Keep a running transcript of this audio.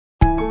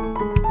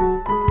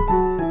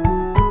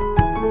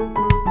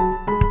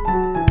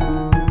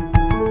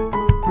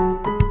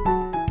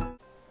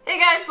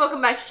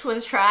back to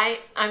Twins Try.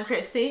 I'm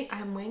Christy.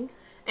 I'm Wing.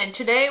 And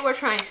today we're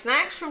trying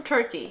snacks from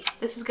Turkey.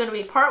 This is going to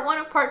be part 1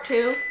 of part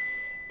 2.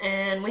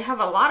 And we have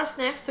a lot of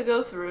snacks to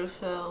go through.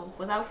 So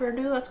without further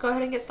ado, let's go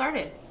ahead and get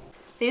started.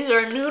 These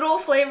are noodle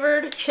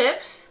flavored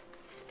chips.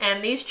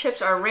 And these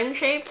chips are ring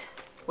shaped,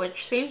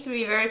 which seems to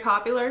be a very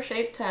popular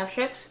shape to have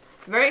chips.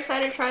 Very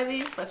excited to try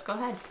these. Let's go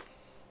ahead.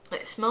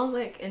 It smells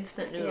like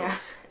instant noodles.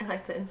 Yeah, I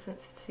like the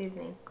instant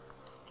seasoning.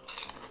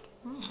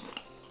 Mm.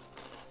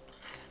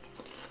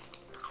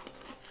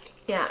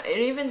 Yeah, it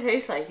even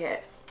tastes like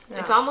it. Yeah.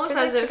 It's almost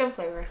as if chicken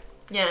flavor.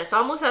 Yeah, it's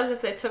almost as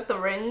if they took the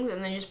rings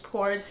and then just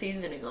poured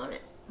seasoning on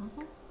it.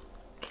 Mm-hmm.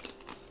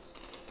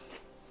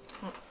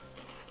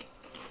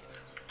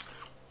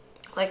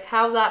 Like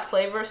how that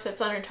flavor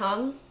sits on your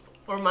tongue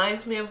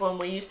reminds me of when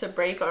we used to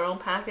break our own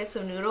packets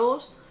of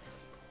noodles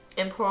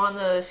and pour on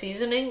the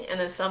seasoning, and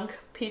then some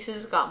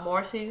pieces got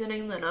more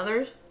seasoning than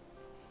others.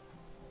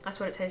 That's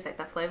what it tastes like,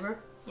 that flavor.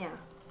 Yeah.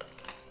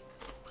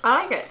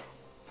 I like it.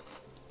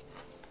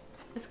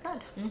 It's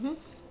good. Mm-hmm.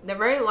 They're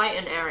very light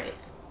and airy.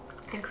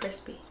 And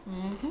crispy.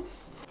 Mm-hmm.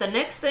 The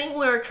next thing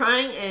we're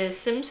trying is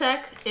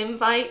Simsek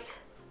Invite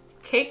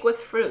Cake with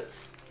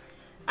Fruits.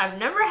 I've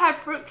never had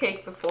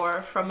fruitcake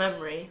before from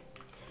memory,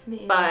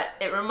 but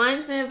it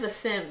reminds me of The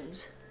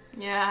Sims.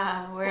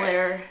 Yeah,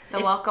 where the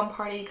welcome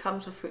party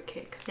comes with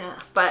fruitcake. Yeah,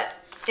 but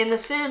in The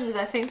Sims,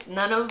 I think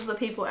none of the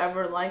people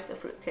ever like the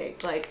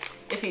fruitcake. Like,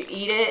 if you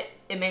eat it,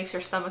 it makes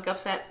your stomach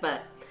upset,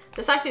 but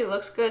this actually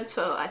looks good,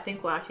 so I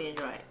think we'll actually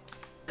enjoy it.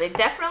 They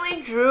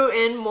definitely drew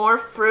in more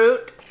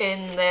fruit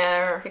in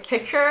their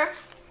picture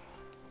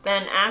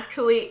than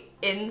actually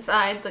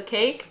inside the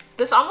cake.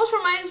 This almost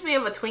reminds me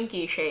of a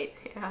Twinkie shape.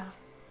 Yeah.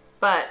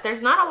 But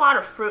there's not a lot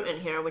of fruit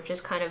in here, which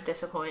is kind of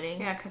disappointing.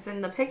 Yeah, because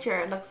in the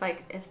picture it looks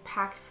like it's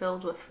packed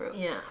filled with fruit.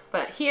 Yeah,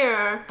 but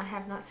here I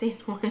have not seen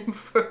one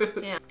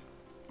fruit. Yeah.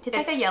 It's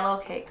like a yellow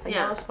cake, a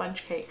yellow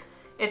sponge cake.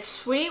 It's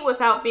sweet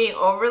without being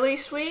overly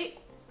sweet.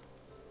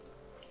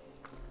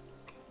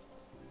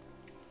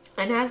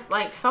 And has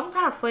like some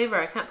kind of flavor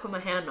I can't put my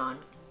hand on.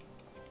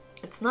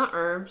 It's not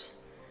herbs,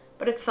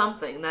 but it's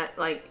something that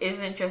like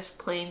isn't just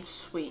plain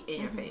sweet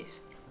in your face.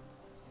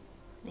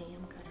 Yeah,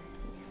 I'm good.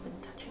 I've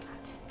been touching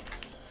that.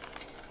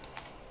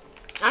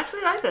 I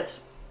actually like this.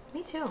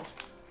 Me too.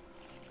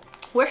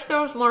 Wish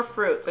there was more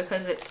fruit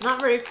because it's not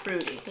very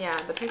fruity.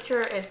 Yeah, the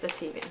picture is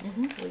deceiving.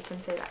 We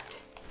can say that.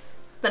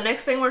 The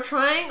next thing we're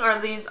trying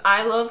are these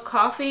I Love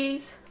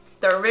coffees.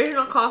 The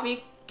original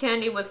coffee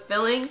candy with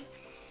filling.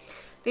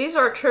 These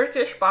are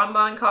Turkish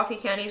bonbon coffee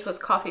candies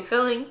with coffee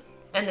filling,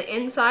 and the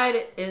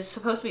inside is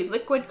supposed to be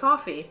liquid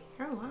coffee.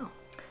 Oh, wow.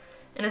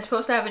 And it's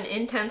supposed to have an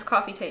intense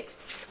coffee taste.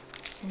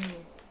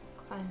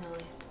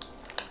 Finally.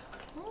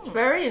 It's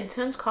very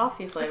intense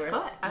coffee flavor. It's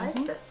good. I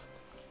like this.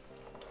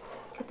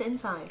 At the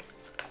inside.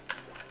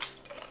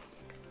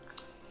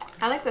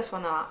 I like this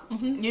one a lot.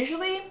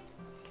 Usually,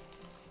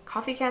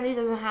 coffee candy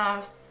doesn't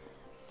have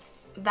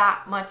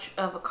that much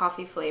of a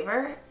coffee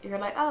flavor. You're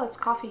like, oh, it's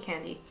coffee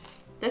candy.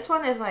 This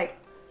one is like,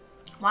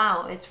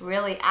 wow, it's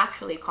really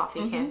actually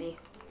coffee candy.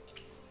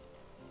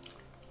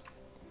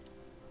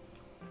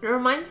 It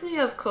reminds me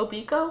of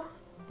Kobiko.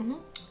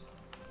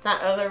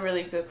 That other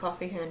really good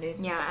coffee candy.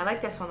 Yeah, I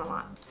like this one a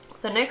lot.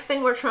 The next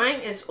thing we're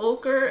trying is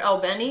Ulker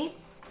Albeni.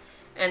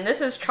 And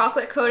this is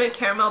chocolate coated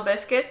caramel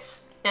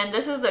biscuits. And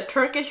this is the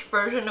Turkish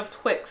version of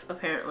Twix,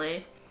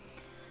 apparently.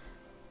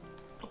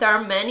 There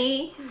are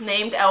many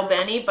named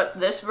Albeni, but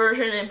this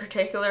version in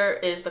particular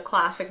is the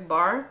classic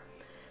bar.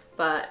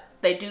 But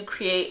they do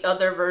create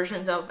other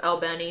versions of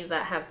Albeni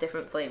that have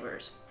different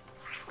flavors.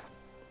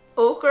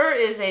 Ulker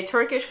is a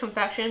Turkish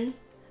confection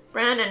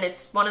brand, and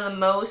it's one of the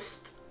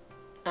most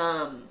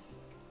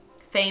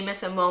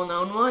famous and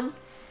well-known one.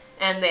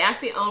 And they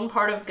actually own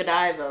part of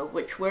Godiva,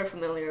 which we're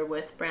familiar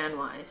with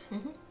brand-wise.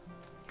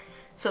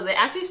 So they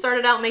actually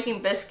started out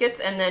making biscuits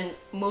and then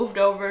moved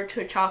over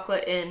to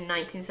chocolate in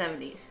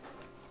 1970s.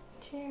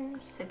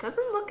 Cheers. It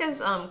doesn't look as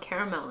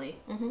caramelly.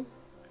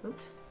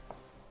 Oops.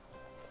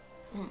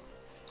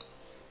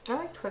 I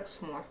like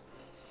Twix more.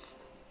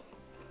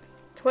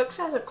 Twix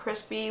has a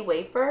crispy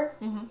wafer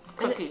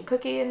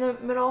cookie in the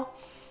middle,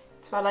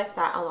 so I like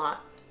that a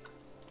lot.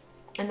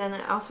 And then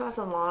it also has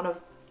a lot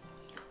of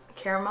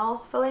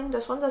caramel filling.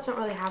 This one doesn't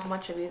really have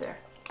much of either.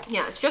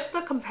 Yeah, it's just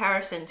the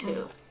comparison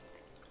too.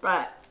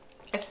 But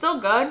it's still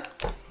good.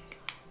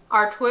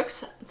 Our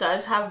Twix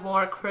does have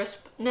more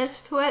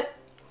crispness to it.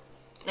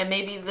 And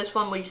maybe this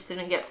one we just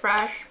didn't get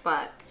fresh,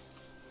 but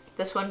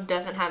this one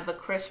doesn't have the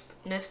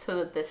crispness to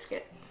the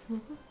biscuit.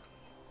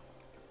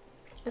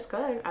 It's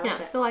good. I like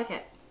it. Still like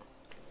it.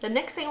 The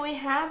next thing we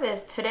have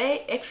is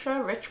Today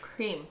Extra Rich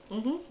Cream.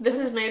 This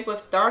is made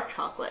with dark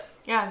chocolate.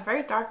 Yeah, it's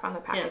very dark on the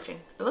packaging.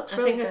 It looks I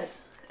really think good.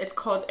 It's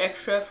called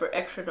extra for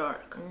extra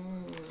dark.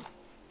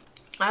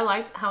 I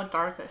like how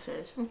dark this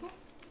is.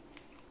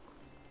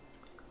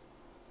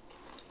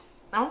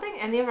 I don't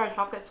think any of our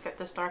chocolates get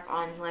this dark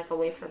on like a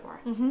wafer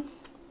bar.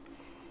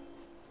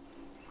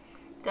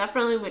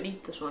 Definitely would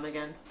eat this one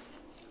again.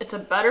 It's a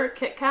buttered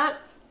Kit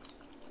Kat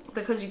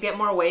because you get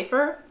more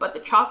wafer, but the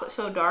chocolate's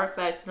so dark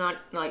that it's not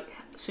like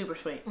super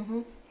sweet.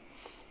 And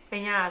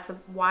yeah, it's a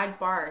wide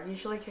bar.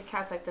 Usually Kit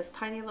Kat's like this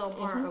tiny little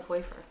bar of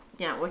wafer.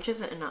 Yeah, which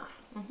isn't enough.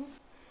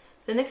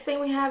 The next thing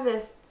we have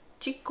is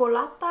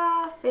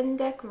Cikolata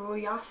Findik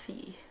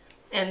Ruyasi.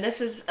 And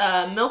this is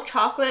milk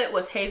chocolate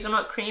with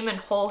hazelnut cream and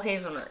whole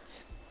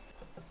hazelnuts.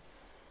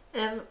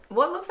 Is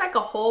what looks like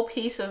a whole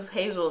piece of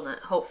hazelnut,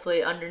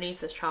 hopefully, underneath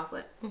this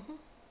chocolate.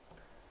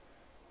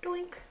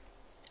 Doink.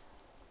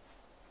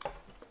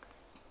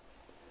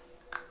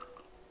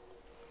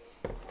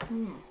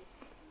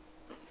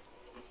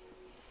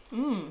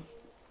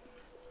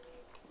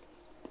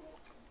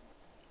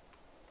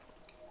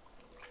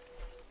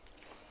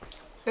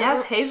 It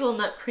has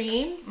hazelnut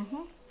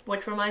cream,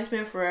 which reminds me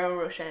of Ferrero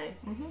Rocher.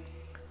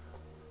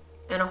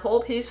 And a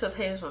whole piece of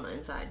hazelnut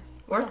inside.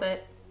 Worth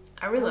it.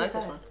 I really like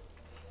this one.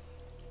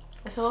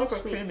 It's a little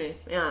super sweet. creamy.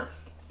 Yeah.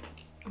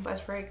 But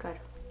it's very good.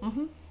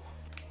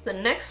 The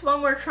next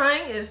one we're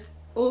trying is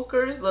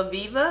Ulker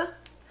Laviva.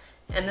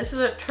 And this is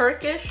a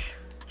Turkish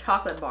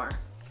chocolate bar.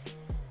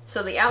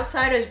 So the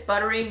outside is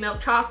buttery milk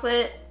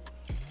chocolate.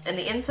 And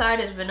the inside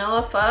is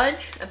vanilla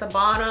fudge at the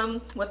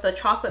bottom with a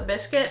chocolate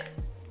biscuit.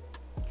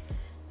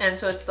 And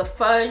so it's the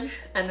fudge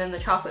and then the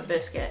chocolate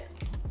biscuit.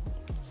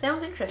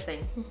 Sounds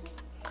interesting.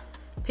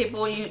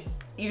 People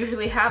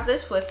usually have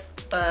this with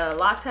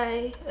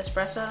latte,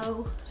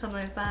 espresso,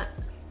 something like that.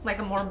 Like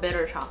a more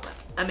bitter chocolate.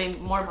 I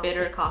mean, more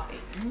bitter coffee.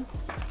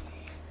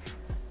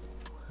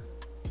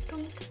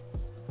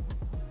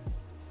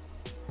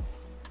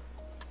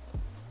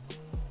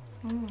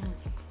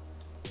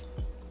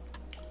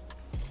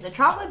 The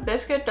chocolate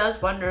biscuit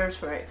does wonders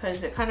for it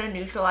because it kind of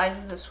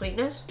neutralizes the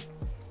sweetness.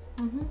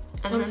 And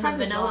then the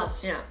vanilla,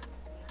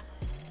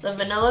 the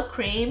vanilla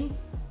cream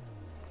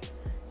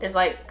is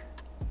like,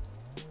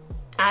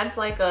 adds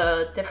like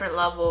a different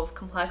level of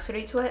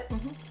complexity to it.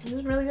 This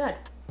is really good.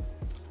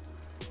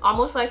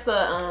 Almost like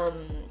the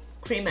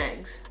cream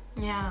eggs.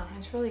 Yeah,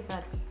 it's really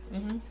good.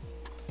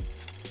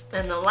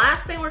 And the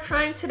last thing we're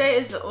trying today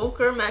is the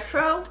Ulker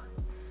Metro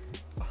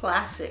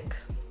Klasik.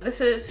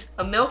 This is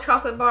a milk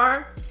chocolate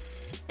bar,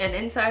 and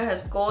inside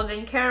has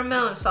golden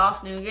caramel and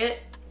soft nougat.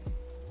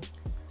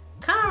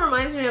 Kind of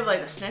reminds me of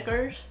like a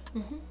Snickers,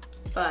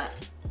 but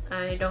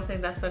I don't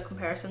think that's the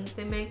comparison that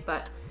they make,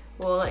 but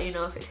we'll let you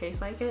know if it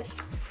tastes like it.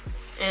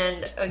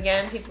 And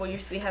again, people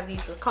usually have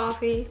these with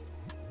coffee.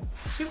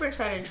 Super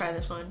excited to try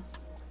this one.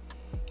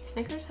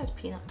 Snickers has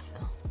peanuts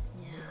though.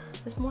 Yeah.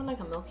 It's more like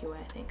a Milky Way,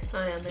 I think.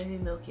 Oh yeah, maybe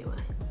Milky Way.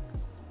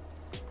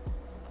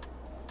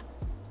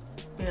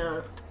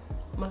 Yeah.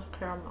 Much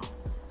caramel.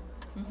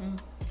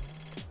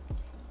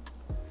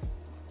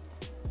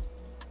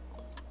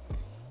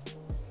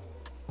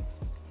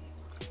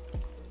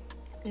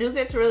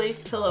 Nougat's really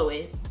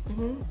pillowy.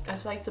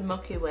 It's like the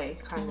Milky Way,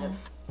 kind of.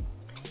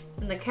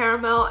 And the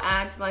caramel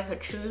adds like a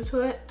chew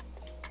to it.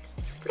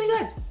 Pretty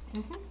good.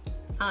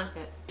 I like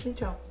it. Me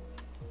too.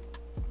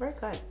 Very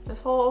good.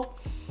 This whole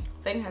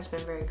thing has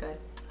been very good.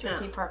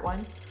 Turkey part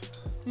 1.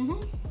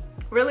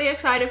 Really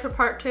excited for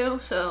part 2,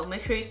 so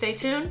make sure you stay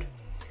tuned.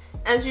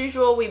 As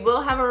usual, we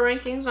will have our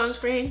rankings on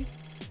screen.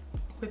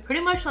 We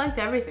pretty much liked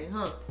everything,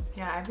 huh?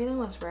 Yeah, everything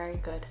was very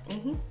good.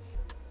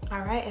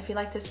 Alright, if you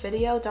like this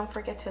video, don't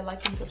forget to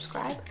like and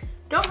subscribe.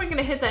 Don't forget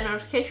to hit that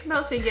notification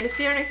bell so you get to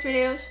see our next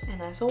videos.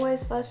 And as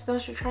always, let us know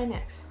what you try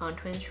next. On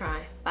Twins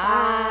Try. Bye.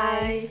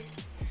 Bye.